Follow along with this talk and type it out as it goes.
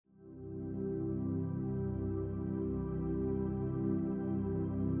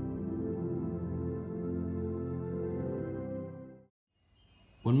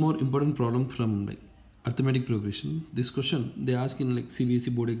one more important problem from like arithmetic progression. This question they ask in like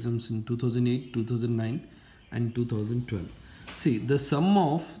CBSE board exams in 2008, 2009 and 2012. See, the sum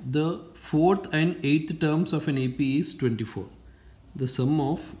of the 4th and 8th terms of an AP is 24. The sum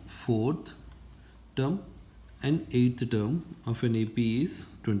of 4th term and 8th term of an AP is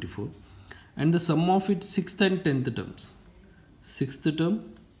 24. And the sum of its 6th and 10th terms. 6th term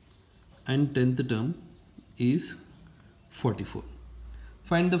and 10th term is 44.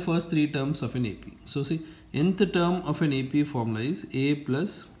 Find the first three terms of an AP. So see, nth term of an AP formula is A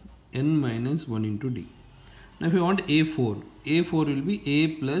plus n minus 1 into D. Now if you want A4, A4 will be A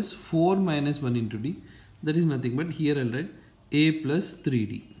plus 4 minus 1 into D. That is nothing but here I'll write A plus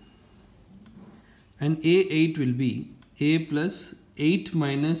 3D. And A8 will be A plus 8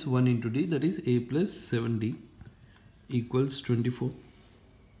 minus 1 into D, that is A plus 7D equals 24.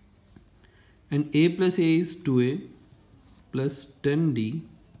 And A plus A is 2A plus 10D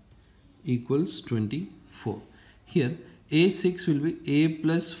equals 24. Here A6 will be A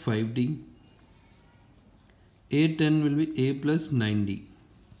plus 5D, A10 will be A plus 9D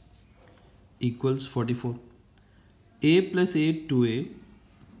equals 44. A plus A 2A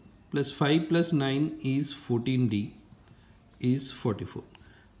plus 5 plus 9 is 14D is 44.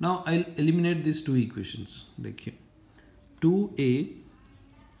 Now I'll eliminate these two equations like here. 2A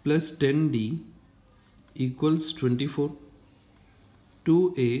plus 10D equals 24.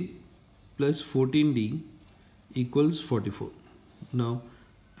 2A plus 14D equals 44. Now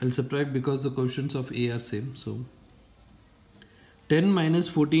I'll subtract because the coefficients of A are same. So 10 minus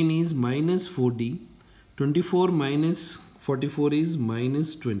 14 is minus 4D. 24 minus 44 is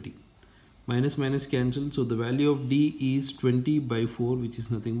minus 20. Minus minus cancel. So the value of D is 20 by 4, which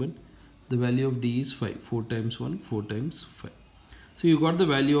is nothing but the value of D is 5. 4 times 1, 4 times 5. So you got the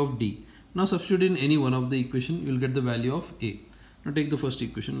value of D. Now substitute in any one of the equation, you will get the value of A. Now take the first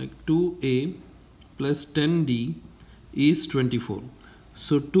equation, like 2A plus 10D is 24.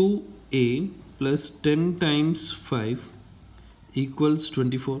 So 2A plus 10 times 5 equals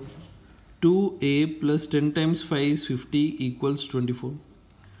 24. 2A plus 10 times 5 is 50 equals 24.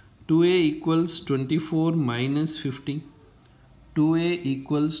 2A equals 24 minus 50. 2A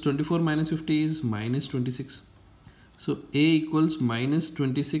equals 24 minus 50 is minus 26. So A equals minus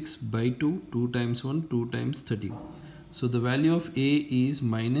 26 by 2. 2 times 1, 2 times 13. So the value of A is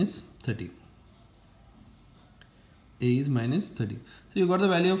minus 30. A is minus 30. So you got the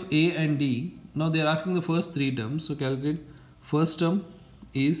value of A and D. Now they are asking the first three terms. So calculate. First term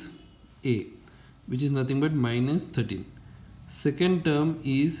is A, which is nothing but minus 13. Second term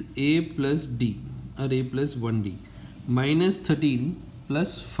is A plus D or A plus 1D. Minus 13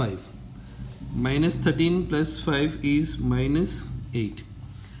 plus 5. Minus 13 plus 5 is minus 8.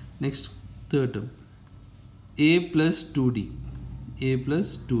 Next, third term. A plus 2D. A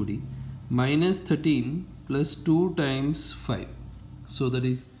plus 2D. Minus 13 plus 2 times 5. So that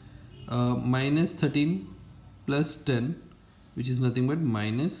is minus 13 plus 10, which is nothing but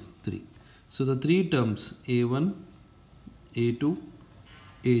minus 3. So the three terms A1, A2,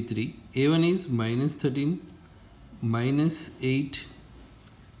 A3. A1 is minus 13, minus 8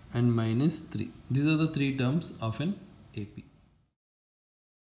 and minus 3. These are the three terms of an AP.